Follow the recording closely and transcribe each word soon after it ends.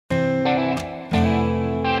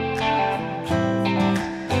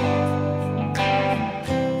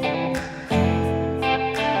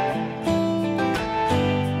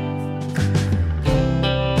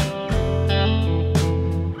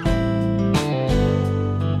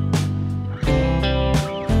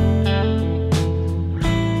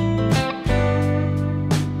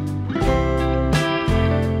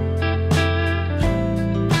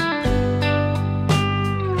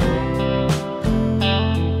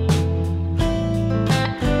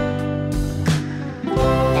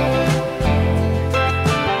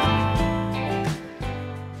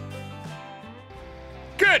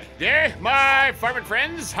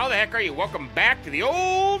friends. How the heck are you? Welcome back to the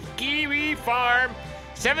Old Kiwi Farm.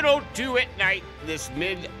 7:02 at night, this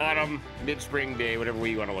mid-autumn, mid-spring day, whatever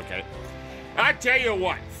way you want to look at it. I tell you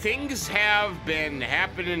what, things have been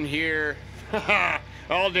happening here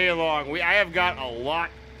all day long. I've got a lot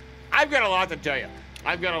to tell you.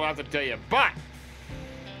 But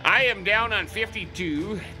I am down on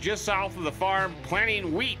 52, just south of the farm,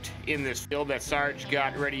 planting wheat in this field that Sarge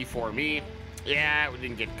got ready for me. Yeah, it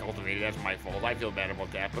didn't get cultivated. That's my fault. I feel bad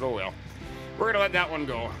about that, but oh well. We're gonna let that one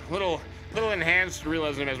go. Little enhanced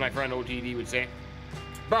realism, as my friend OTD would say.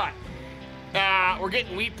 But we're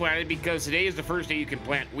getting wheat planted because today is the first day you can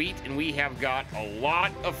plant wheat, and we have got a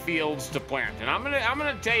lot of fields to plant. And I'm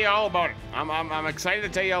gonna tell you all about it. I'm excited to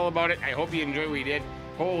tell you all about it. I hope you enjoy what we did.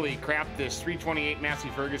 Holy crap! This 328 Massey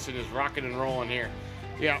Ferguson is rocking and rolling here.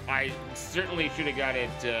 Yeah, I certainly should have got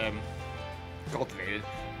it cultivated.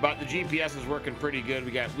 But the GPS is working pretty good. We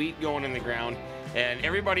got wheat going in the ground, and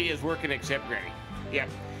everybody is working except Granny. Yep.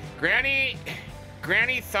 Granny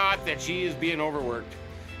thought that she is being overworked.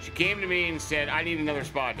 She came to me and said, I need another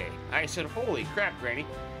spa day. I said, holy crap, Granny.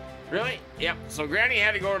 Really? Yep. So Granny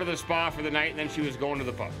had to go to the spa for the night, and then she was going to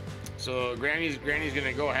the pub. So Granny's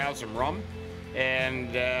gonna go have some rum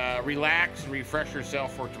and relax and refresh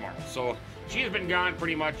herself for tomorrow. So she has been gone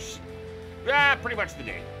pretty much the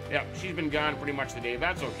day. Yep, she's been gone pretty much the day.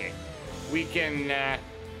 That's okay. We can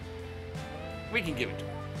give it to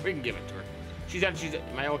her.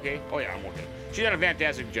 Am I okay? Oh yeah, I'm okay. She's done a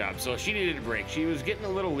fantastic job. So she needed a break. She was getting a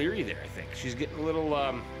little leery there, I think. She's getting a little,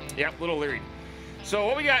 little leery. So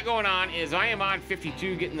what we got going on is I am on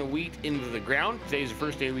 52, getting the wheat into the ground. Today's the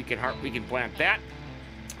first day we can plant that.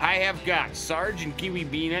 I have got Sarge and Kiwi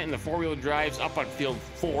Bena in the four-wheel drives up on field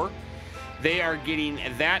 4. They are getting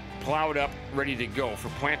that plowed up, ready to go for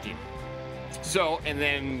planting. So, and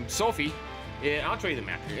then Sophie, I'll show you the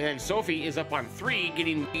map here. And then Sophie is up on 3,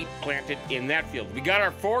 getting wheat planted in that field. We got our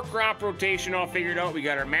 4-crop rotation all figured out. We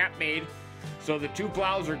got our map made. So the 2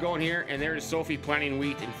 plows are going here, and there's Sophie planting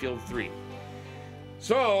wheat in field 3.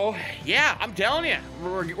 So, yeah, I'm telling you,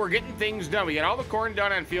 we're getting things done. We got all the corn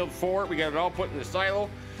done on field 4. We got it all put in the silo.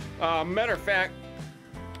 Matter of fact,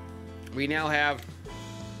 we now have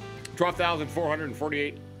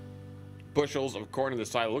 12,448 bushels of corn in the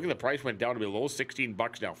silo. Look at the price went down to below 16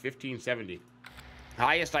 bucks now, $15.70.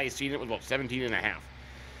 Highest I seen it was about 17.5.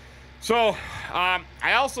 So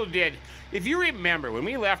I also did, if you remember, when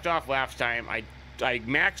we left off last time, I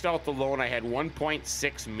maxed out the loan. I had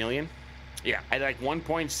 1.6 million. Yeah, I had like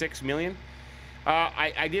 1.6 million.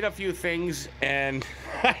 I did a few things, and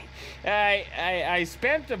I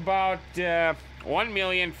spent about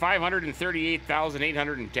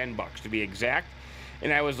 $1,538,810 to be exact,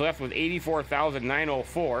 and I was left with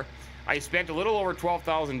 $84,904. I spent a little over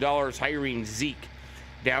 $12,000 hiring Zeke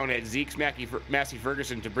down at Zeke's Massey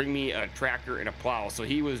Ferguson to bring me a tractor and a plow. So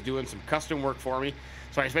he was doing some custom work for me.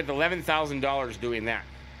 So I spent $11,000 doing that.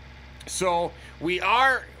 So we're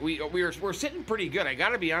sitting pretty good. I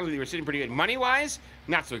gotta be honest with you, we're sitting pretty good. Money wise,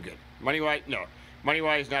 not so good. Money wise,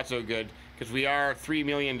 not so good, because we are $3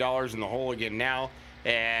 million in the hole again now,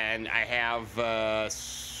 and I have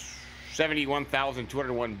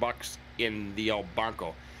 $71,201 in the El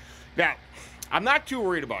Banco. Now, I'm not too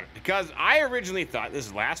worried about it, because I originally thought, this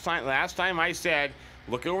is last time I said,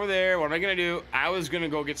 look over there, what am I gonna do? I was gonna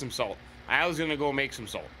go get some salt. I was gonna go make some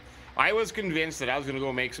salt. I was convinced that I was going to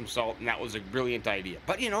go make some salt, and that was a brilliant idea.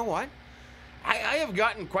 But you know what? I have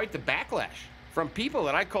gotten quite the backlash from people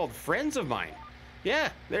that I called friends of mine.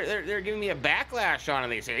 Yeah, they're giving me a backlash on it.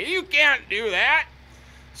 They say, you can't do that.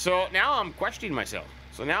 So now I'm questioning myself.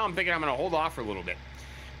 So now I'm thinking I'm going to hold off for a little bit,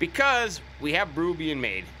 because we have brew being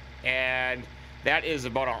made, and that is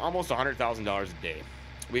about almost $100,000 a day.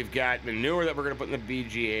 We've got manure that we're going to put in the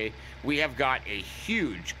BGA. We have got a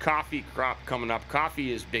huge coffee crop coming up.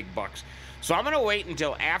 Coffee is big bucks. So I'm going to wait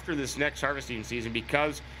until after this next harvesting season,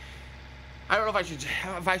 because I don't know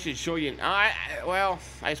if I should show you. Well,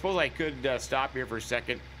 I suppose I could stop here for a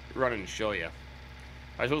second, run and show you.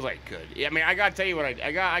 I suppose I could. Yeah, I mean, I got to tell you what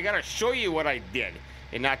I got to show you what I did,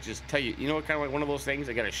 and not just tell you. You know, kind of like one of those things.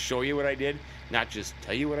 I got to show you what I did, not just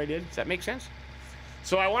tell you what I did. Does that make sense?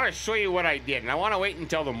 So I want to show you what I did, and I want to wait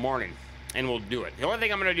until the morning, and we'll do it. The only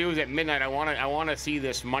thing I'm going to do is at midnight, I want to see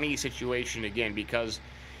this money situation again, because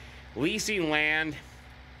leasing land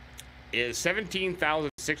is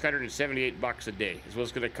 $17,678 a day is what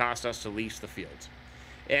it's going to cost us to lease the fields.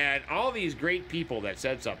 And all these great people that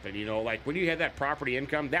said something, you know, like when you had that property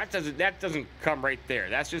income, that doesn't come right there.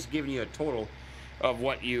 That's just giving you a total of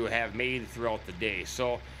what you have made throughout the day.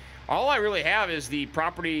 So all I really have is the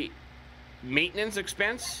property maintenance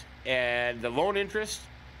expense and the loan interest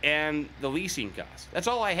and the leasing costs. That's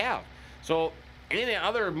all I have. So any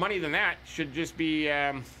other money than that should just be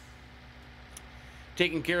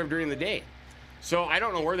taken care of during the day. So I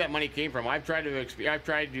don't know where that money came from. I've tried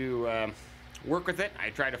to work with it. I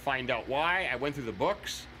tried to find out why. I went through the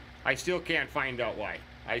books. I still can't find out why.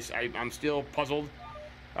 I'm still puzzled.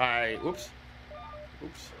 Oops.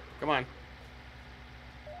 Come on.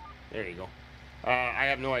 There you go. I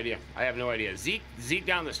have no idea. Zeke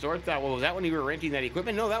down the store thought, well, was that when you were renting that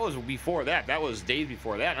equipment? No, that was before that. That was days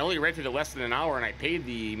before that. I only rented it less than an hour, and I paid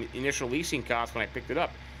the initial leasing cost when I picked it up.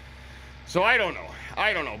 So I don't know.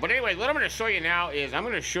 But anyway, what I'm going to show you now is I'm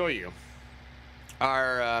going to show you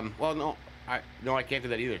our, well, no, I can't do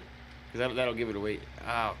that either, because that'll give it away.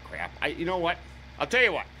 Oh, crap. You know what? I'll tell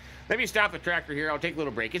you what. Let me stop the tractor here. I'll take a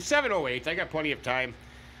little break. It's 7:08. I got plenty of time.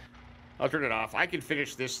 I'll turn it off. I can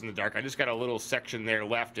finish this in the dark. I just got a little section there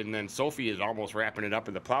left, and then Sophie is almost wrapping it up,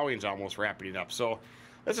 and the plowing's almost wrapping it up. So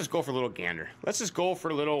let's just go for a little gander. Let's just go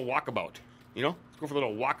for a little walkabout. You know, let's go for a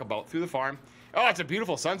little walkabout through the farm. Oh, it's a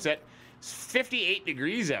beautiful sunset. It's 58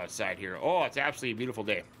 degrees outside here. Oh, it's absolutely a beautiful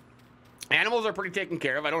day. Animals are pretty taken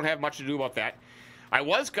care of. I don't have much to do about that. I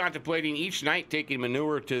was contemplating each night taking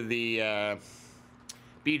manure to the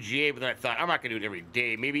BGA, but then I thought I'm not going to do it every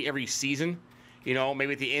day. Maybe every season. You know,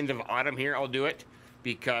 maybe at the end of autumn here I'll do it,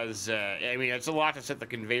 because, I mean, it's a lot to set the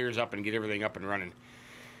conveyors up and get everything up and running.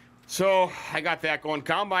 So I got that going.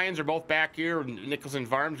 Combines are both back here. Nicholson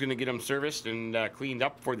Farm's going to get them serviced and cleaned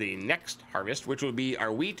up for the next harvest, which will be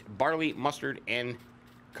our wheat, barley, mustard, and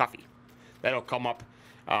coffee. That'll come up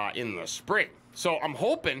in the spring. So I'm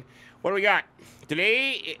hoping, what do we got?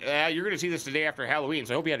 Today, you're going to see this the day after Halloween,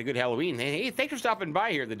 so I hope you had a good Halloween. Hey, thanks for stopping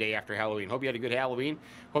by here the day after Halloween. Hope you had a good Halloween.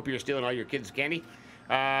 Hope you're stealing all your kids' candy.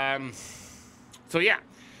 So yeah,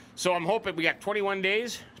 so I'm hoping we got 21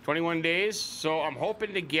 days, so I'm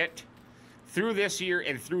hoping to get through this year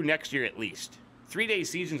and through next year at least. 3-day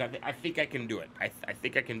seasons, I think I can do it. I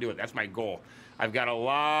think I can do it. That's my goal. I've got a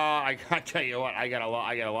lot, I gotta tell you what, I got a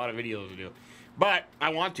lot of videos to do. But I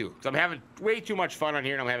want to, because I'm having way too much fun on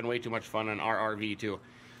here, and I'm having way too much fun on RRV too.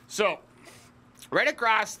 So, right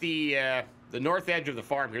across the north edge of the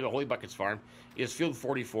farm here, the Holy Buckets farm, is field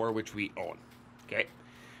 44, which we own. Okay.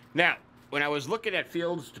 Now, when I was looking at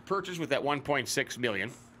fields to purchase with that 1.6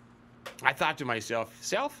 million, I thought to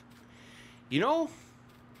myself, you know,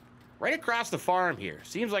 right across the farm here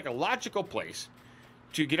seems like a logical place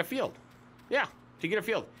to get a field. Yeah, to get a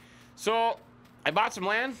field. So, I bought some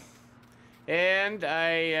land. And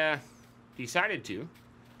I decided to,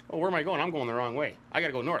 oh, where am I going? I'm going the wrong way. I got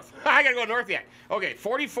to go north. I got to go north yet. Okay,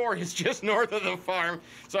 44 is just north of the farm.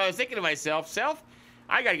 So I was thinking to myself,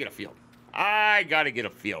 I got to get a field. I got to get a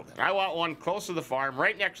field. And I want one close to the farm,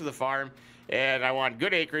 right next to the farm. And I want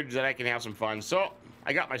good acreage that I can have some fun. So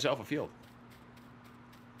I got myself a field.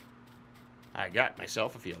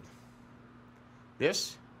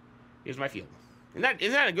 This is my field. Isn't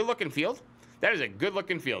that a good-looking field? That is a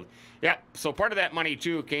good-looking field. Yeah, so part of that money,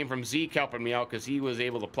 too, came from Zeke helping me out, because he was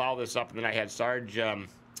able to plow this up, and then I had Sarge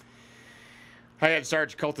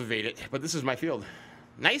cultivate it. But this is my field.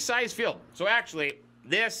 Nice size field. So actually,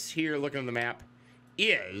 this here, looking at the map,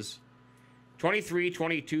 is 23,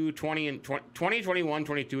 22, 20, and 20, 21,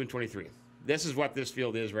 22, and 23. This is what this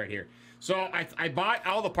field is right here. So I bought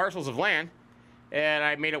all the parcels of land, and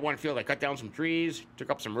I made it one field. I cut down some trees,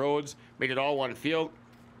 took up some roads, made it all one field.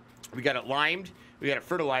 We got it limed, we got it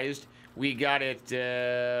fertilized, we got it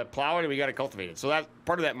plowed, and we got it cultivated. So that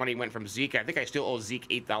part of that money went from Zeke. I think I still owe Zeke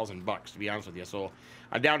 $8,000, to be honest with you. So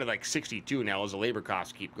I'm down to like 62 now as the labor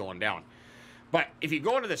costs keep going down. But if you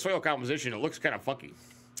go into the soil composition, it looks kind of funky.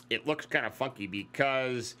 It looks kind of funky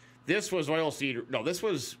because this was oilseed. No, this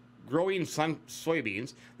was growing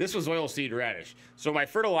soybeans. This was oilseed radish. So my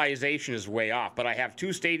fertilization is way off, but I have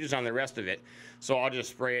 2 stages on the rest of it. So I'll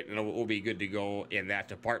just spray it and it will be good to go in that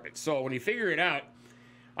department. So when you figure it out,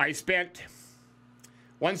 I spent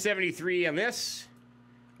 $173 on this,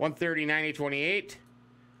 $139, $828,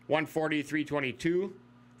 $140, $322,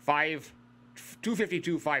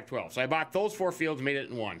 $252, $512. So I bought those 4 fields, made it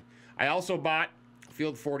in one. I also bought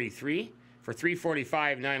field 43 for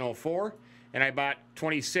 $345, $904. And I bought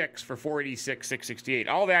 26 for $486, $668.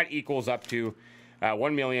 All that equals up to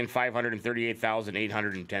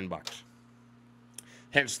 $1,538,810.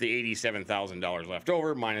 Hence the $87,000 left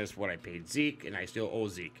over minus what I paid Zeke, and I still owe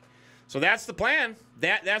Zeke. So that's the plan.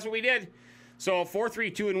 That's what we did. So 4,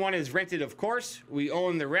 3, 2, and 1 is rented, of course. We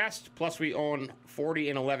own the rest, plus we own 40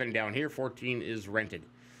 and 11 down here. 14 is rented.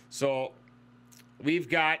 So we've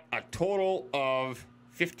got a total of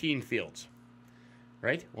 15 fields.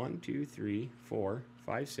 Right? 1, 2, 3, 4,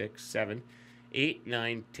 5, 6, 7, 8,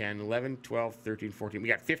 9, 10, 11, 12, 13, 14. We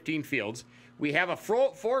got 15 fields. We have a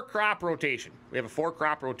four-crop rotation. We have a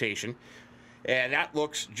four-crop rotation, and that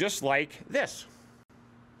looks just like this.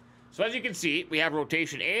 So as you can see, we have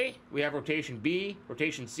rotation A, we have rotation B,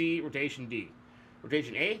 rotation C, rotation D.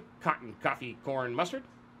 Rotation A, cotton, coffee, corn, mustard.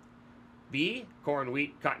 B, corn,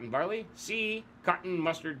 wheat, cotton, barley. C, cotton,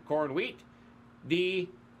 mustard, corn, wheat. D,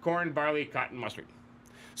 corn, barley, cotton, mustard.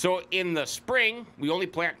 So in the spring, we only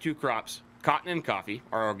plant 2 crops, cotton and coffee,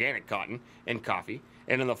 or organic cotton and coffee.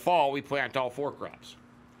 And in the fall, we plant all 4 crops.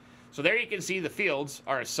 So there you can see the fields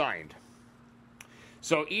are assigned.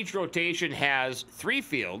 So each rotation has 3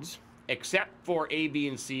 fields, except for A, B,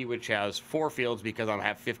 and C, which has 4 fields because I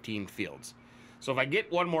have 15 fields. So if I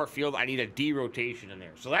get one more field, I need a D rotation in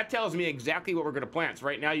there. So that tells me exactly what we're going to plant. So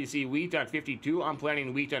right now you see wheat on 52. I'm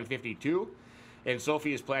planting wheat on 52. And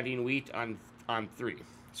Sophie is planting wheat on 3.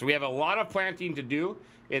 So we have a lot of planting to do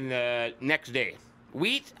in the next day.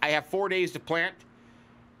 Wheat, I have 4 days to plant.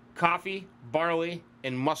 Coffee, barley,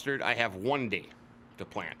 and mustard, I have 1 day to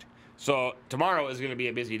plant. So tomorrow is going to be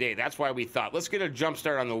a busy day. That's why we thought, let's get a jump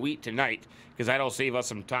start on the wheat tonight, because that'll save us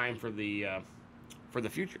some time for the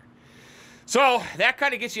future. So that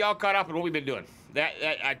kind of gets you all caught up in what we've been doing.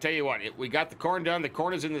 I tell you what, we got the corn done. The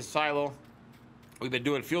corn is in the silo. We've been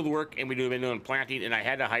doing field work, and we've been doing planting, and I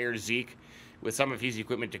had to hire Zeke with some of his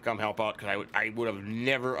equipment to come help out, because I would have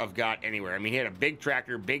never have got anywhere. I mean, he had a big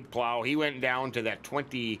tractor, big plow. He went down to that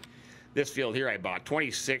 20, this field here I bought,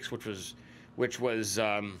 26, which was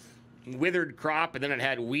withered crop, and then it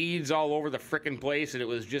had weeds all over the frickin' place, and it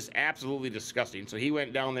was just absolutely disgusting. So he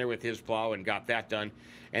went down there with his plow and got that done,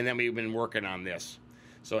 and then we've been working on this.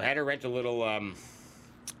 So I had to rent a little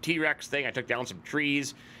T-Rex thing. I took down some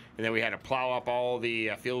trees, and then we had to plow up all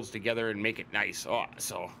the fields together and make it nice. Oh,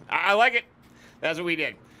 so I like it. That's what we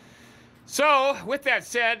did. So with that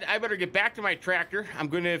said, I better get back to my tractor. I'm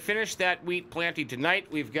going to finish that wheat planting tonight.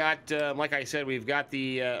 We've got, like I said, we've got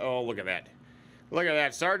the, oh, look at that. Look at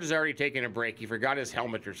that. Sarge has already taken a break. He forgot his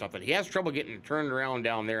helmet or something. He has trouble getting turned around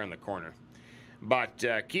down there in the corner. But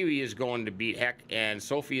Kiwi is going to beat heck, and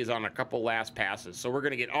Sophie is on a couple last passes. So we're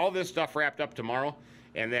going to get all this stuff wrapped up tomorrow,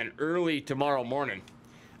 and then early tomorrow morning,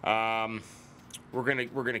 we're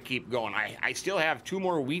gonna keep going. I still have 2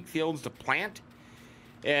 more wheat fields to plant,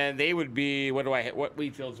 and they would be, what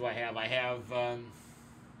wheat fields do I have? I have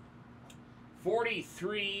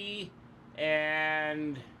 43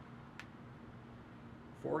 and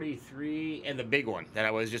 43 and the big one that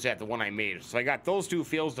I was just at, the one I made. So I got those 2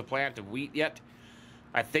 fields to plant of wheat yet.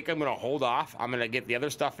 I think I'm going to hold off. I'm going to get the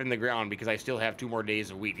other stuff in the ground because I still have 2 more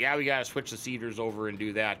days of wheat. Yeah, we got to switch the seeders over and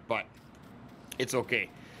do that, but it's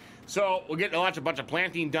okay. So we'll get a bunch of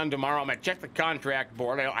planting done tomorrow. I'm going to check the contract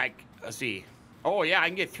board. Let's see. Oh, yeah, I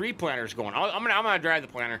can get 3 planters going. I'm gonna drive the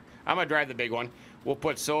planter. I'm going to drive the big one. We'll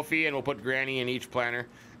put Sophie and we'll put Granny in each planter,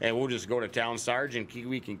 and we'll just go to town. Sarge and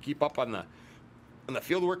Kiwi can keep up on the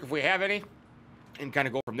field work if we have any, and kind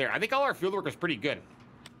of go from there. I think all our field work is pretty good.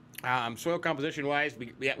 Soil composition wise,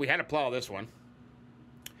 we had to plow this one.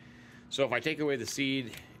 So if I take away the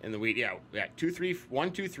seed and the wheat, yeah,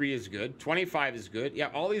 1, 2, 3 is good. 25 is good. Yeah,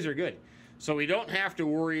 all these are good. So we don't have to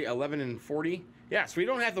worry. 11 and 40. Yeah, so we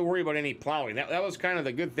don't have to worry about any plowing. That was kind of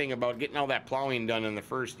the good thing about getting all that plowing done in the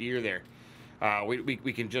first year there.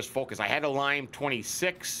 We can just focus. I had to lime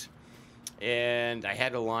 26, and I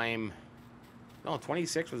had to lime. No,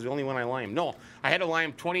 26 was the only one I limed. No, I had to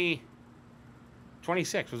lime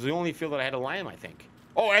 26 was the only field that I had to lime, I think.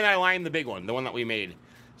 Oh, and I limed the big one, the one that we made.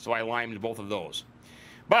 So I limed both of those.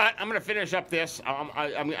 But I'm going to finish up this.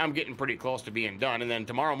 I'm getting pretty close to being done. And then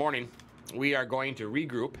tomorrow morning, we are going to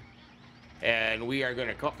regroup. And we are going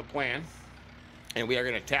to come up the plan. And we are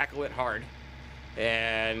going to tackle it hard.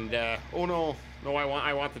 And, oh no,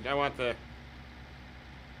 I want the...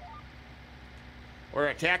 We're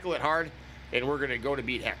going to tackle it hard. And we're going to go to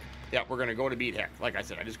beat heck. Yeah, we're going to go to beat heck. Like I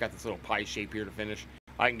said, I just got this little pie shape here to finish.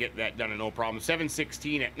 I can get that done at no problem.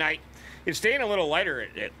 7:16 at night. It's staying a little lighter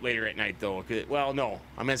later at night, though. Well, no.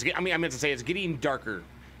 I meant to say it's getting darker.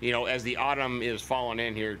 You know, as the autumn is falling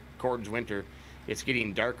in here towards winter, it's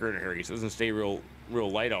getting darker in a hurry. So it doesn't stay real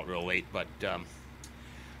light out real late. But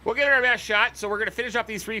we'll get our best shot. So we're going to finish up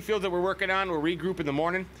these 3 fields that we're working on. We'll regroup in the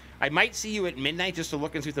morning. I might see you at midnight just to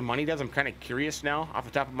look and see what the money does. I'm kind of curious now off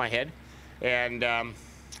the top of my head. And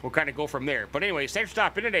we'll kind of go from there. But anyways, thanks for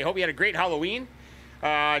stopping in today. Hope you had a great Halloween.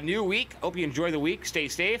 New week. Hope you enjoy the week. Stay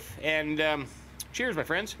safe. And cheers, my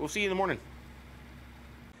friends. We'll see you in the morning.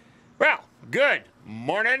 Well, good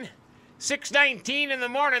morning. 6:19 in the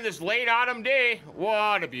morning, this late autumn day.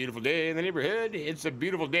 What a beautiful day in the neighborhood. It's a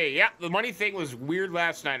beautiful day. Yeah, the money thing was weird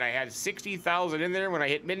last night. I had 60,000 in there when I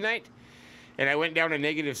hit midnight. and I went down to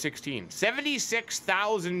negative 16.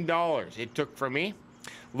 $76,000 it took from me.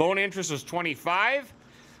 Loan interest was 25.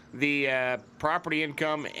 The property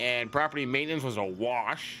income and property maintenance was a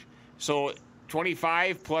wash. So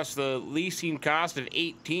 25 plus the leasing cost of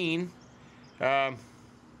 18,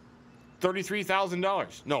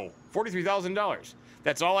 $33,000. No, $43,000.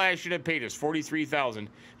 That's all I should have paid is $43,000,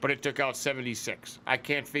 but it took out 76. I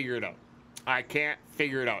can't figure it out. I can't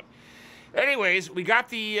figure it out. Anyways, we've got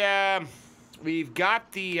the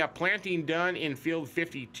planting done in field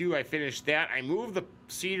 52. I finished that. I moved the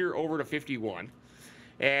cedar over to 51.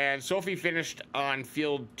 And Sophie finished on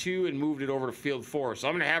field 2 and moved it over to field 4. So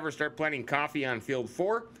I'm going to have her start planting coffee on field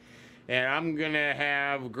 4. And I'm going to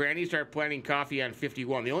have Granny start planting coffee on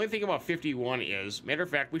 51. The only thing about 51 is, matter of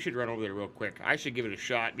fact, we should run over there real quick. I should give it a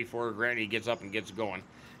shot before Granny gets up and gets going.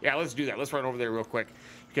 Yeah, let's do that. Let's run over there real quick.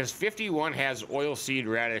 Because 51 has oilseed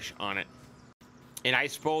radish on it. And I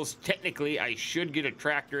suppose, technically, I should get a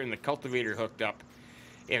tractor and the cultivator hooked up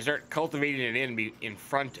and start cultivating it in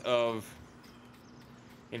front of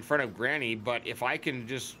Granny. But if I can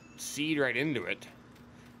just seed right into it,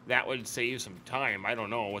 that would save some time. I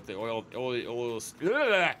don't know what the but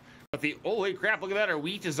the holy crap! Look at that. Our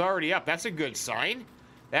wheat is already up. That's a good sign.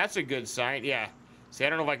 That's a good sign. Yeah. See, I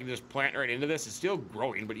don't know if I can just plant right into this. It's still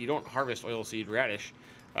growing, but you don't harvest oilseed radish.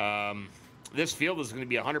 This field is going to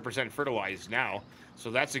be 100% fertilized now,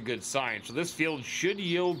 so that's a good sign. So this field should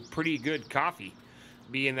yield pretty good coffee,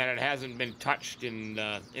 being that it hasn't been touched in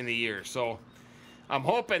the year. So I'm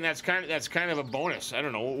hoping that's kind of a bonus. I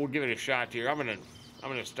don't know. We'll give it a shot here. I'm gonna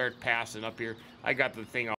start passing up here. I got the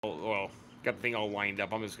thing all lined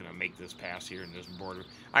up. I'm just gonna make this pass here in this border.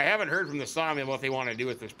 I haven't heard from the sawmill what they want to do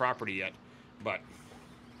with this property yet, but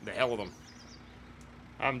the hell with them.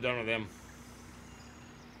 I'm done with them.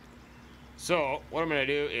 So what I'm gonna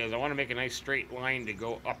do is I want to make a nice straight line to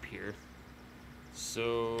go up here.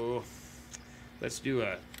 So let's do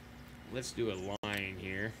a line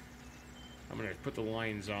here. I'm gonna put the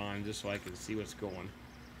lines on just so I can see what's going.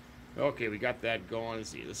 Okay, we got that going. Let's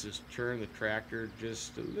see, let's just turn the tractor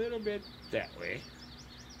just a little bit that way.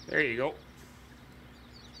 There you go.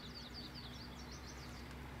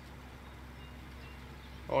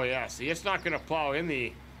 Oh yeah, see, it's not gonna plow in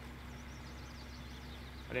the...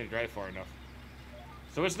 I didn't drive far enough.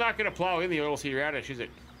 So it's not gonna plow in the oilseed radish, is it?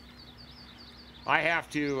 I have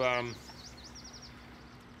to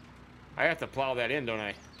plow that in, don't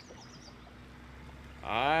I?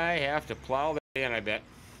 I have to plow that in, I bet.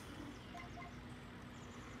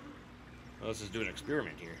 Well, let's just do an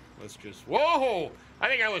experiment here. Let's just... Whoa! I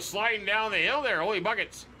think I was sliding down the hill there. Holy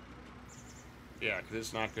buckets. Yeah, because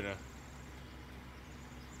it's not going to...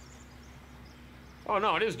 Oh,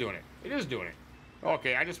 no, it is doing it. It is doing it.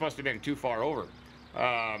 Okay, I just must have been too far over.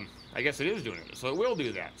 I guess it is doing it. So it will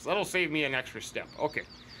do that. So that'll save me an extra step. Okay,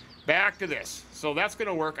 back to this. So that's going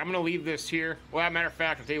to work. I'm going to leave this here. Well, as a matter of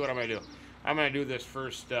fact, I'll tell you what I'm going to do. I'm going to do this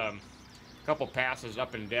first couple passes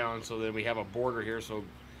up and down so that we have a border here so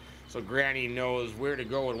Granny knows where to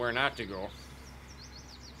go and where not to go.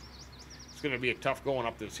 It's going to be a tough going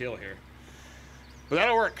up this hill here. But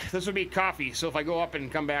that'll work. This will be coffee. So if I go up and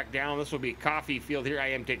come back down, this will be coffee field here. I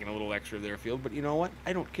am taking a little extra there field, but you know what?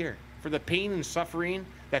 I don't care. For the pain and suffering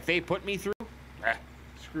that they put me through,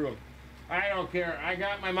 screw them. I don't care. I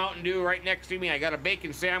got my Mountain Dew right next to me. I got a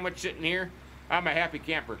bacon sandwich sitting here. I'm a happy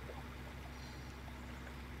camper.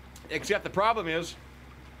 Except the problem is,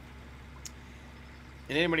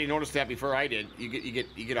 and anybody noticed that before I did, you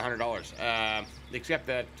get $100. Except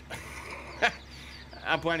that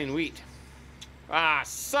I'm planting wheat. Ah,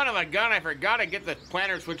 son of a gun! I forgot to get the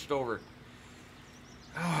planter switched over.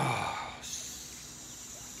 Oh,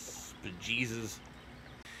 bejesus.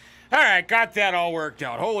 All right, got that all worked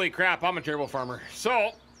out. Holy crap! I'm a terrible farmer.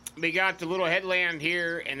 So we got the little headland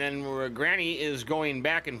here, and then Granny is going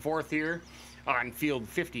back and forth here on field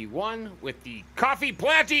 51 with the coffee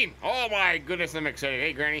planting. Oh my goodness, I'm excited.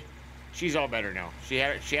 Hey, Granny, she's all better now. She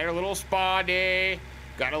had her little spa day,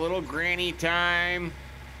 got a little Granny time,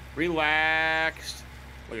 relaxed.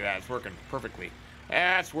 Look at that, it's working perfectly.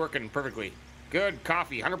 That's working perfectly. Good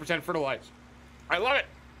coffee, 100% fertilized. I love it.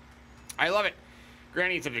 I love it.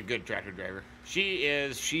 Granny's such a good tractor driver. She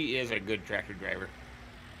is a good tractor driver.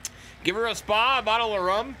 Give her a spa, a bottle of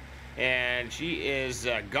rum, and she is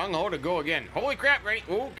gung-ho to go again. Holy crap, Granny.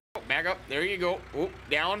 Oh, back up. There you go. Oh,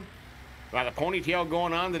 down. Got the ponytail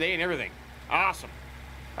going on today and everything. Awesome.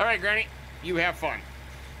 All right, Granny, you have fun.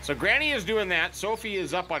 So Granny is doing that. Sophie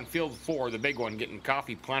is up on field 4, the big one, getting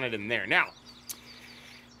coffee planted in there. Now,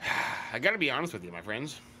 I got to be honest with you, my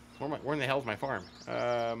friends. Where in the hell is my farm?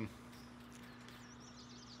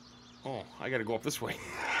 Oh, I got to go up this way.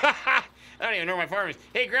 I don't even know where my farm is.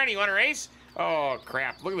 Hey, Granny, you want a race? Oh,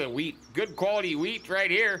 crap. Look at the wheat. Good quality wheat right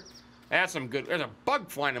here. That's some good. There's a bug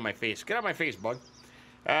flying in my face. Get out of my face, bug.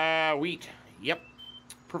 Wheat. Yep.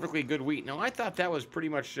 Perfectly good wheat. Now, I thought that was pretty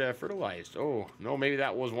much fertilized. Oh, no, maybe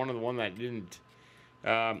that was one of the one that didn't.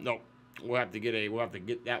 No. We'll have to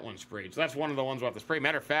get that one sprayed. So that's one of the ones we'll have to spray.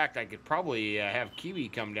 Matter of fact, I could probably have Kiwi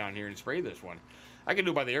come down here and spray this one. I can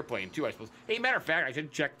do it by the airplane too, I suppose. Hey, matter of fact, I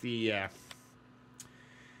should check the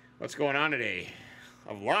what's going on today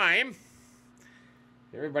of lime.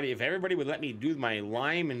 If everybody would let me do my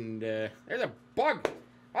lime and there's a bug.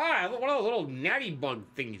 Ah, one of those little natty bug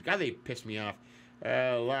things. God, they piss me off.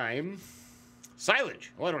 Lime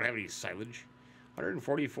silage. Well, I don't have any silage.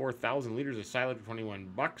 144,000 liters of silage for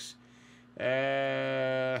 $21.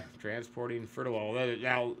 Transporting fertilizer.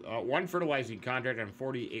 Now, one fertilizing contract on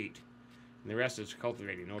 48. And the rest is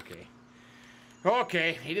cultivating. Okay.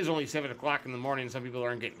 Okay. It is only 7 o'clock in the morning. Some people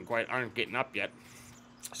aren't getting up yet.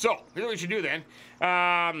 So, here's what we should do then.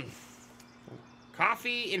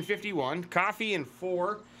 Coffee in 51. Coffee in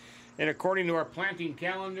 4. And according to our planting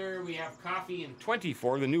calendar, we have coffee in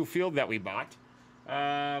 24, the new field that we bought.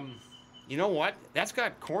 You know what? That's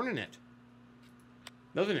got corn in it.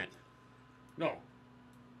 Doesn't it? No.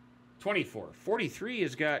 24. 43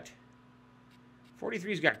 has got...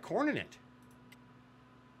 43's got corn in it.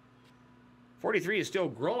 43 is still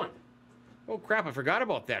growing. Oh, crap, I forgot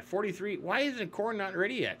about that. 43... Why isn't corn not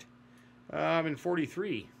ready yet? In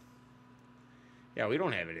 43. Yeah, we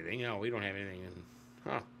don't have anything. No, we don't have anything.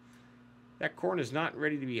 Huh. That corn is not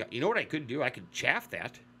ready to be... You know what I could do? I could chaff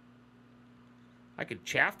that. I could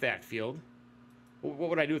chaff that field. What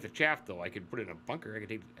would I do with the chaff, though? I could put it in a bunker. I could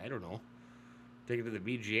take... I don't know. Take it to the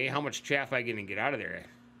BGA. How much chaff I can get out of there?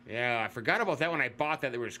 Yeah, I forgot about that when I bought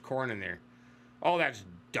that. There was corn in there. Oh, that's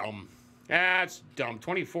dumb. That's dumb.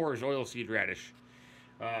 24 is oilseed radish.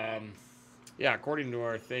 Yeah, according to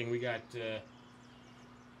our thing, we got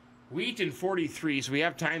wheat in 43, so we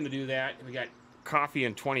have time to do that. We got coffee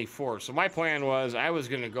in 24. So my plan was I was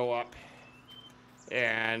going to go up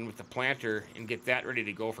and with the planter and get that ready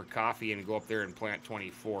to go for coffee and go up there and plant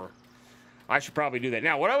 24. I should probably do that.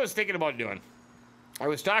 Now, what I was thinking about doing, I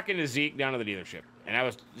was talking to Zeke down at the dealership,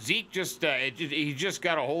 and Zeke he just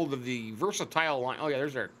got a hold of the Versatile line. Oh yeah,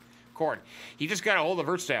 there's our cord. He just got a hold of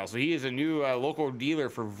Versatile, so he is a new local dealer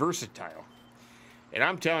for Versatile. And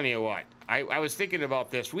I'm telling you what, I was thinking about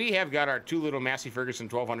this. We have got our two little Massey Ferguson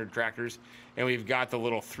 1200 tractors, and we've got the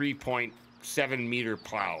little 3.7 meter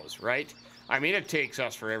plows, right? I mean, it takes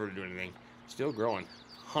us forever to do anything. Still growing.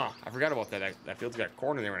 Huh, I forgot about that. That field's got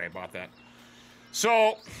corn in there when I bought that.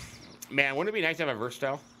 So, man, wouldn't it be nice to have a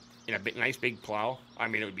Versatile in a nice big plow? I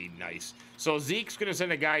mean, it would be nice. So Zeke's going to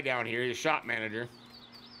send a guy down here, his shop manager.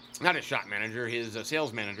 Not his shop manager, his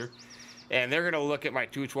sales manager. And they're going to look at my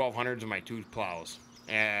two 1200s and my two plows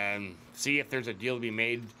and see if there's a deal to be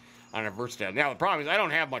made on a Versatile. Now, the problem is I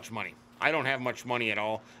don't have much money. I don't have much money at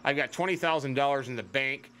all. I've got $20,000 in the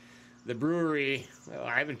bank. The brewery, well,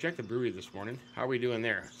 I haven't checked the brewery this morning. How are we doing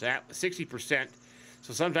there? It's at 60%.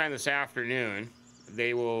 So sometime this afternoon,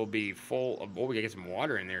 they will be full of... Oh, we gotta get some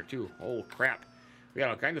water in there, too. Oh, crap. We got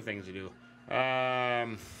all kinds of things to do.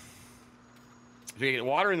 So you get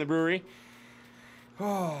water in the brewery.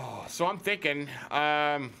 Oh, so I'm thinking,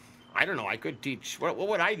 I don't know, I could teach... What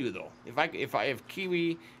would I do, though? If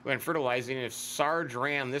Kiwi went fertilizing, if Sarge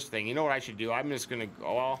ran this thing, you know what I should do? I'm just gonna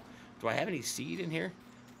go... Well, do I have any seed in here?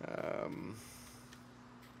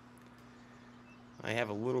 I have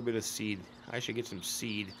a little bit of seed. I should get some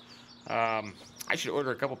seed. I should order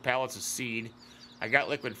a couple pallets of seed. I got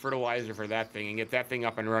liquid fertilizer for that thing and get that thing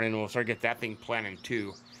up and running. We'll start get that thing planting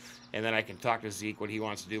too, and then I can talk to Zeke what he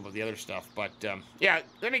wants to do about the other stuff. But yeah,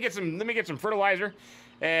 let me get some fertilizer,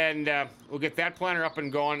 and we'll get that planter up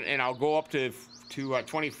and going. And I'll go up to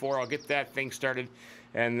 24. I'll get that thing started,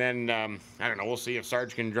 and then I don't know. We'll see if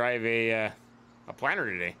Sarge can drive a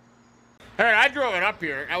planter today. All right, I drove it up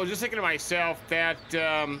here. I was just thinking to myself that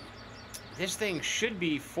this thing should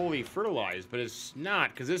be fully fertilized, but it's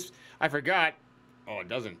not, because this, I forgot. Oh, it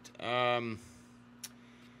doesn't.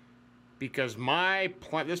 Because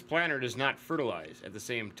this planter does not fertilize at the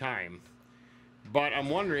same time. But I'm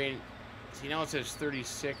wondering, see now it says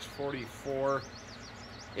 36, 44.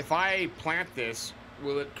 If I plant this,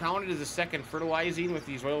 will it count it as a second fertilizing with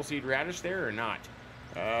these oilseed radish there or not?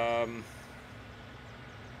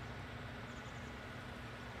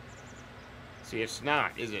 See, it's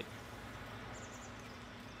not, is it?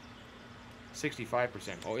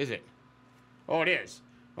 65%. Oh, is it? Oh, it is.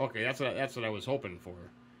 Okay, that's what I was hoping for.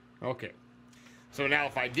 Okay. So now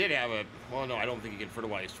if I did have a... Well, no, I don't think you can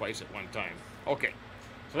fertilize twice at one time. Okay.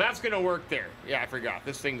 So that's going to work there. Yeah, I forgot.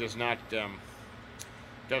 This thing does not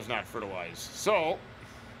fertilize. So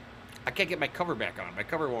I can't get my cover back on. My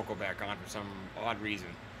cover won't go back on for some odd reason.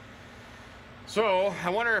 So I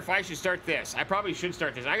wonder if I should start this. I probably should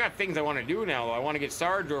start this. I got things I want to do now, though. I want to get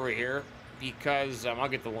Sarge over here because I'll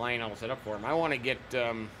get the line all set up for him. I want to get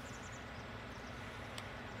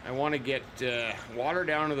water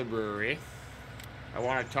down to the brewery. I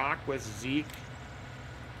want to talk with Zeke.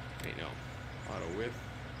 Wait, no. Auto width.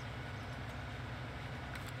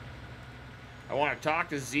 I want to talk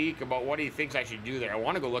to Zeke about what he thinks I should do there. I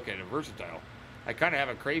want to go look at a versatile. I kind of have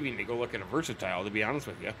a craving to go look at a versatile, to be honest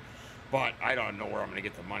with you. But I don't know where I'm going to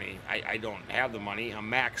get the money. I don't have the money. I'm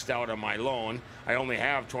maxed out on my loan. I only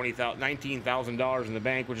have $19,000 in the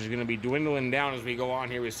bank, which is going to be dwindling down as we go on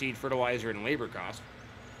here with seed, fertilizer, and labor costs.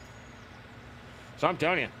 So I'm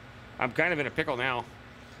telling you, I'm kind of in a pickle now.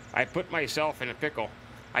 I put myself in a pickle.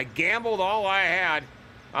 I gambled all I had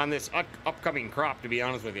on this upcoming crop, to be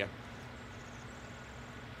honest with you.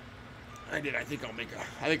 I did. I think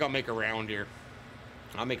I'll make a round here.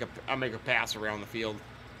 I'll make a pass around the field.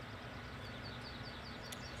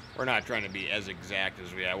 We're not trying to be as exact as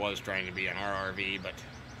I was trying to be on our RV, but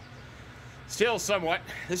still somewhat.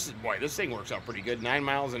 This thing works out pretty good. 9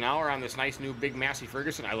 miles an hour on this nice new big Massey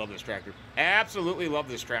Ferguson. I love this tractor. Absolutely love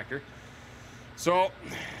this tractor. So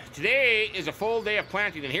today is a full day of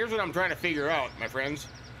planting, and here's what I'm trying to figure out, my friends.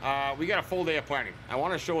 We got a full day of planting. I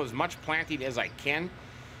want to show as much planting as I can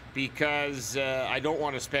because I don't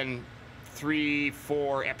want to spend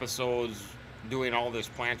 3-4 episodes doing all this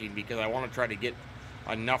planting because I want to try to get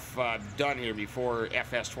enough done here before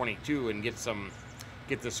FS22 and get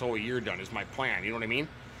this whole year done is my plan. You know what I mean? You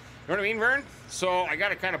know what I mean, Vern? So I got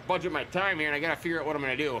to kind of budget my time here, and I got to figure out what I'm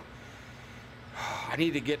going to do. I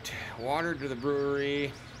need to get water to the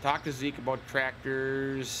brewery, talk to Zeke about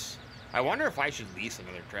tractors. I wonder if I should lease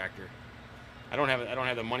another tractor. I don't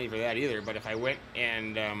have the money for that either, but if I went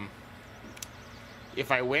and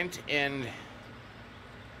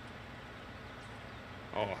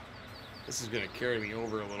oh, this is going to carry me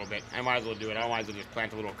over a little bit. I might as well do it. I might as well just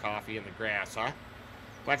plant a little coffee in the grass, huh?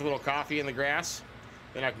 Plant a little coffee in the grass,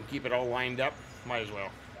 then I can keep it all lined up. Might as well.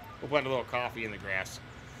 We'll plant a little coffee in the grass.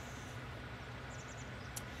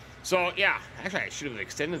 So, yeah, actually I should have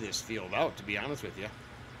extended this field out, to be honest with you.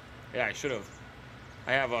 Yeah, I should have.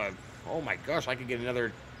 I have a, oh my gosh, I could get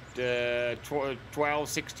another 12,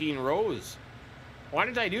 16 rows. Why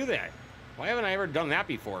didn't I do that? Why haven't I ever done that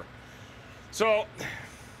before? So,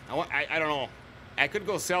 I don't know. I could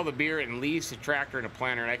go sell the beer and lease a tractor and a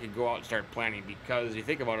planter, and I could go out and start planting because you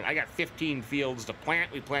think about it, I got 15 fields to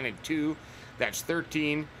plant. We planted 2. That's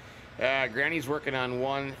 13. Granny's working on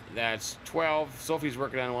 1. That's 12. Sophie's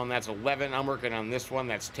working on 1. That's 11. I'm working on this one.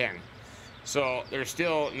 That's 10. So there's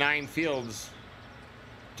still 9 fields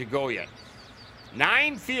to go yet.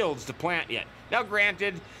 9 fields to plant yet. Now,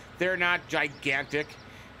 granted, they're not gigantic.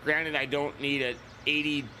 Granted, I don't need an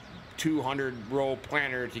 8,200 row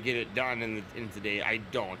planter to get it done in today. I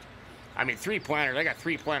don't. I mean, 3 planters. I got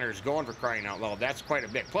 3 planters going, for crying out loud. That's quite a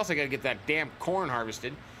bit. Plus, I got to get that damn corn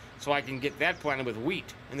harvested so I can get that planted with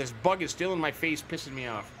wheat. And this bug is still in my face, pissing me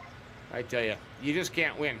off. I tell you, you just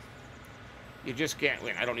can't win. You just can't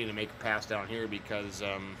win. I don't need to make a pass down here because,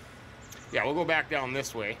 yeah, we'll go back down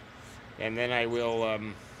this way. And then I will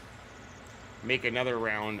make another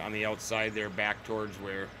round on the outside there back towards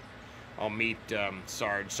where I'll meet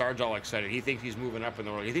Sarge. Sarge all excited. He thinks he's moving up in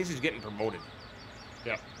the world. He thinks he's getting promoted.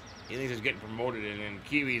 Yep. He thinks he's getting promoted, and then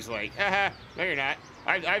Kiwi's like, haha, no you're not.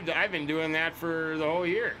 I've been doing that for the whole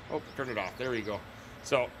year. Oh, turn it off. There we go.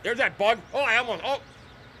 So, there's that bug. Oh, I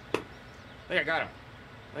think I got him.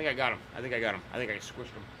 I think I got him. I think I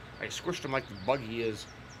squished him. I squished him like the bug he is.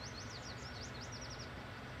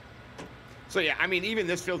 So yeah, I mean, even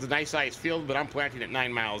this field's a nice sized field, but I'm planting at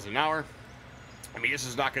 9 miles an hour. I mean, this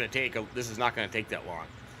is not going to take that long.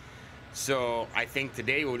 So I think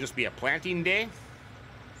today will just be a planting day.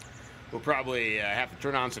 We'll probably have to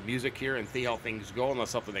turn on some music here and see how things go unless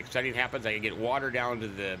something exciting happens. I can get water down to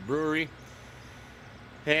the brewery.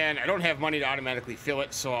 And I don't have money to automatically fill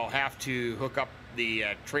it, so I'll have to hook up the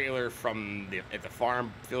trailer from at the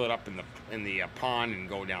farm, fill it up in the pond, and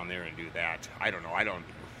go down there and do that. I don't know.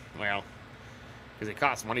 Well, because it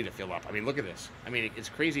costs money to fill up. I mean, look at this. I mean, it's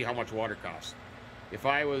crazy how much water costs. If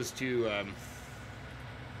I was to,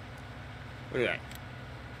 look at that,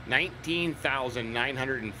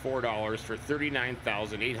 $19,904 for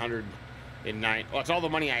 $39,809. Well, that's all the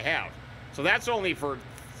money I have. So that's only for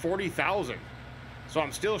 $40,000. So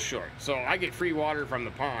I'm still short. So I get free water from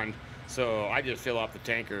the pond. So I just fill up the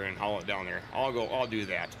tanker and haul it down there. I'll do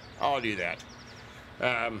that.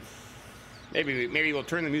 maybe we'll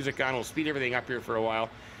turn the music on. We'll speed everything up here for a while,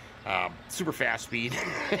 super fast speed,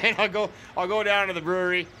 and I'll go down to the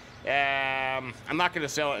brewery. I'm not going to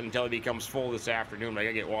sell it until it becomes full this afternoon, but I got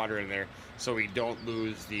to get water in there so we don't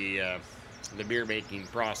lose the beer making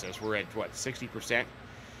process. We're at what, 60%?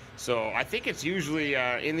 So I think it's usually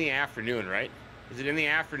in the afternoon, right? Is it in the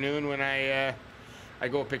afternoon when I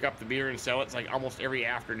go pick up the beer and sell it? It's like almost every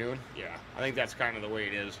afternoon. Yeah, I think that's kind of the way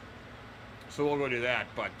it is. So we'll go do that.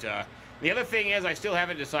 But the other thing is, I still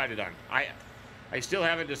haven't decided on. I still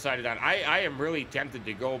haven't decided on. I am really tempted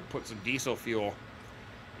to go put some diesel fuel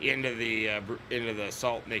into the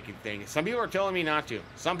salt making thing. Some people are telling me not to.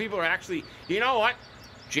 Some people are actually. You know what?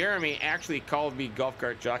 Jeremy actually called me golf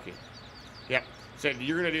cart jockey. Yep. Said,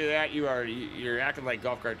 you're gonna do that. You're acting like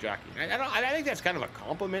golf cart jockey. I think that's kind of a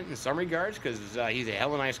compliment in some regards, because he's a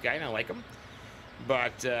hella nice guy and I like him.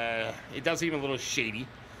 But it does seem a little shady.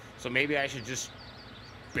 So maybe I should just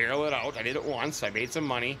barrel it out. I did it once. I made some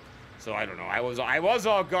money. So I don't know. I was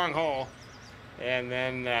all gung ho, and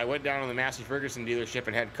then I went down to the Massey Ferguson dealership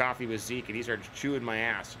and had coffee with Zeke, and he started chewing my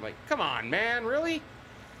ass. I'm like, come on, man, really?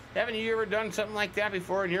 Haven't you ever done something like that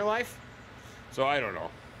before in your life? So I don't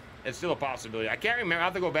know. It's still a possibility. I can't remember.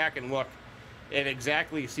 I'll have to go back and look and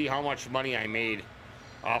exactly see how much money I made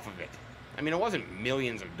off of it. I mean, it wasn't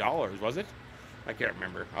millions of dollars, was it? I can't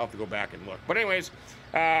remember. I'll have to go back and look. But anyways,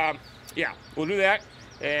 yeah, we'll do that.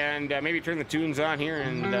 And maybe turn the tunes on here,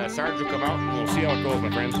 and Sarge will come out, and we'll see how it goes,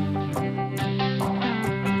 my friends.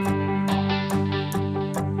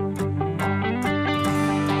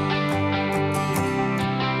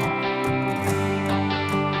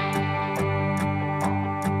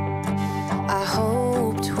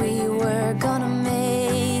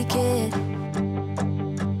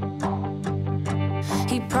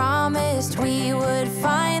 We would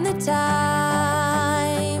find the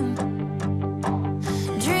time,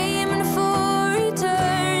 dreaming for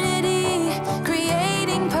eternity,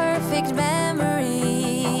 creating perfect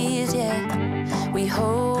memories. Yeah, we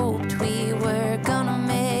hoped we were gonna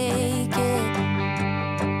make it.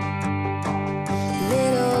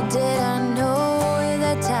 Little did I know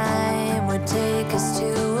that time would take us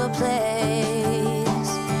to a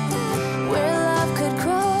place where love could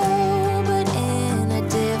grow, but in a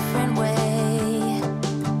different way.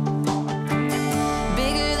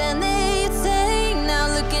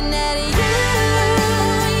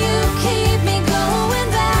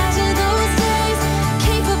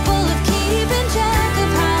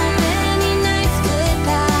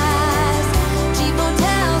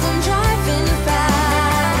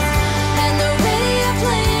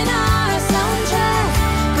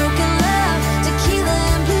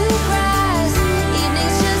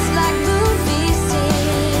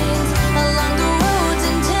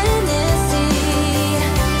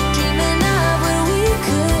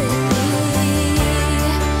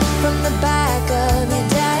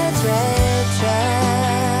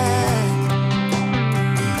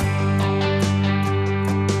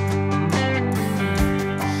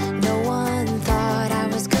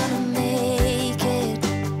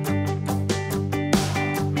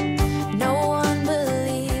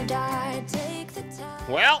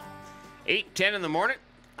 Well, 8:10 in the morning,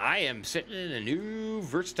 I am sitting in a new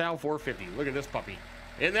Versatile 450. Look at this puppy.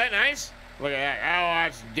 Isn't that nice? Look at that. Oh,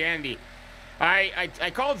 that's dandy.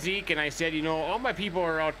 I called Zeke and I said, you know, all my people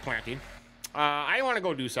are out planting. I want to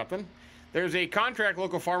go do something. There's a contract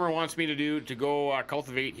local farmer wants me to do to go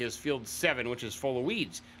cultivate his field 7, which is full of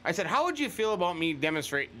weeds. I said, how would you feel about me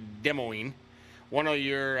demoing one of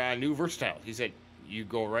your new Versatiles? He said, you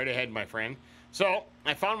go right ahead, my friend. So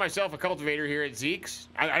I found myself a cultivator here at Zeke's.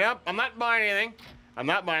 I'm not buying anything. I'm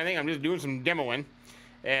not buying anything. I'm just doing some demoing.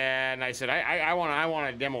 And I said, I want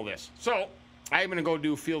to demo this. So I'm going to go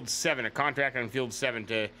do field 7, a contract on field 7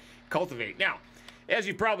 to cultivate. Now, as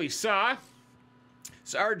you probably saw,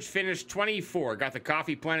 Sarge finished 24. Got the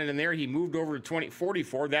coffee planted in there. He moved over to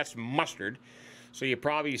 44. That's mustard. So you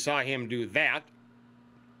probably saw him do that.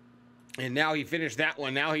 And now he finished that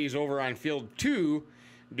one. Now he's over on field 2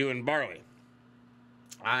 doing barley.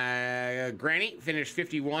 Granny finished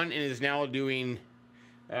 51 and is now doing,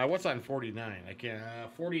 what's on 49?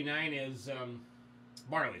 49 is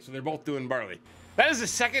barley. So they're both doing barley. That is the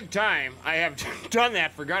second time I have done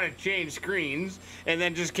that, forgot to change screens, and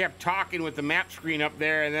then just kept talking with the map screen up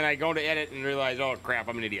there, and then I go to edit and realize, oh crap,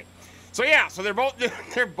 I'm an idiot. So yeah, so they're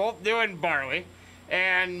both doing barley.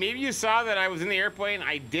 And maybe you saw that I was in the airplane.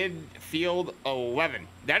 I did field 11.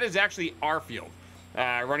 That is actually our field,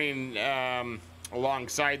 running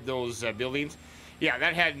alongside those buildings. Yeah,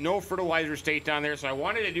 that had no fertilizer staked on there, so I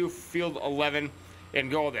wanted to do field 11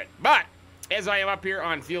 and go with it. But as I am up here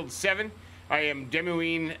on field 7, I am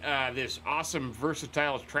demoing this awesome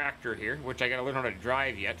versatile tractor here, which I got to learn how to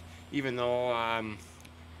drive yet, even though I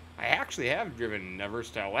actually have driven a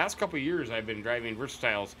versatile. Last couple of years I've been driving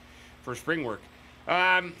versatiles for spring work.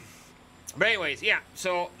 But anyways, yeah,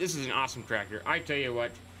 so this is an awesome tractor. I tell you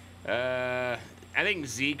what, I think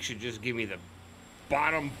Zeke should just give me the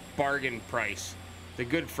bottom bargain price, the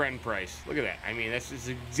good friend price. Look at that. I mean, this is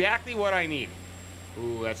exactly what I need.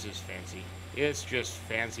 Ooh, that's just fancy. It's just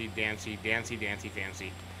fancy, dancy,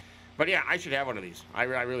 fancy. But yeah, I should have one of these. I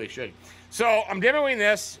really should. So I'm demoing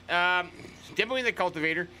this, demoing the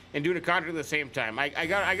cultivator, and doing a contract at the same time. I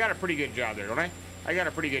got a pretty good job there, don't I? I got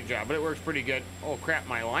a pretty good job, but it works pretty good. Oh crap,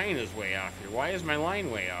 my line is way off here. Why is my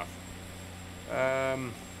line way off?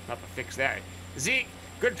 Have to fix that. Zeke,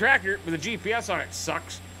 good tractor, but the GPS on it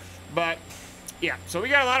sucks. But yeah, so we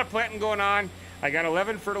got a lot of planting going on. I got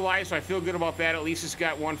 11 fertilized, so I feel good about that. At least it's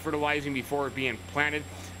got one fertilizing before it being planted.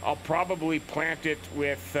 I'll probably plant it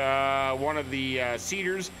with one of the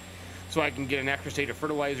seeders so I can get an extra state of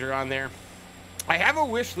fertilizer on there. I have a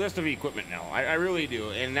wish list of equipment now. I really do.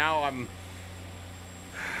 And now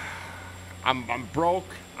I'm broke.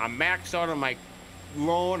 I'm maxed out on my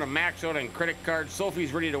loan. I'm maxed out on credit cards.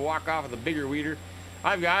 Sophie's ready to walk off with a bigger weeder.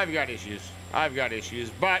 I've got issues.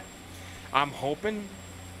 But I'm hoping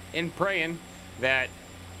and praying that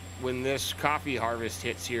when this coffee harvest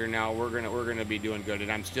hits here now, we're gonna be doing good.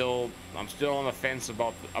 And I'm still on the fence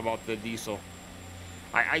about the diesel.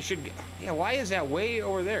 I should, yeah. Why is that way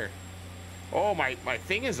over there? Oh, my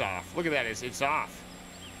thing is off. Look at that. It's off.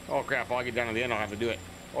 Oh crap! I'll get down to the end. I'll have to do it.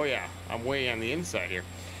 Oh yeah, I'm way on the inside here.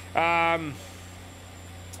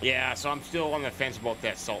 Yeah. So I'm still on the fence about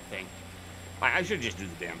that salt thing. I should just do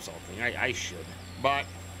the damn salt thing. I should, but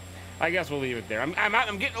I guess we'll leave it there.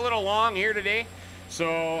 I'm getting a little long here today, so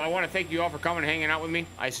I want to thank you all for coming and hanging out with me.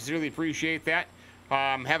 I sincerely appreciate that.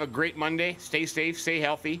 Have a great Monday. Stay safe, stay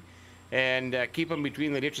healthy, and keep them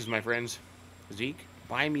between the ditches, my friends. Zeke,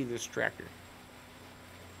 buy me this tractor.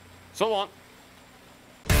 So long.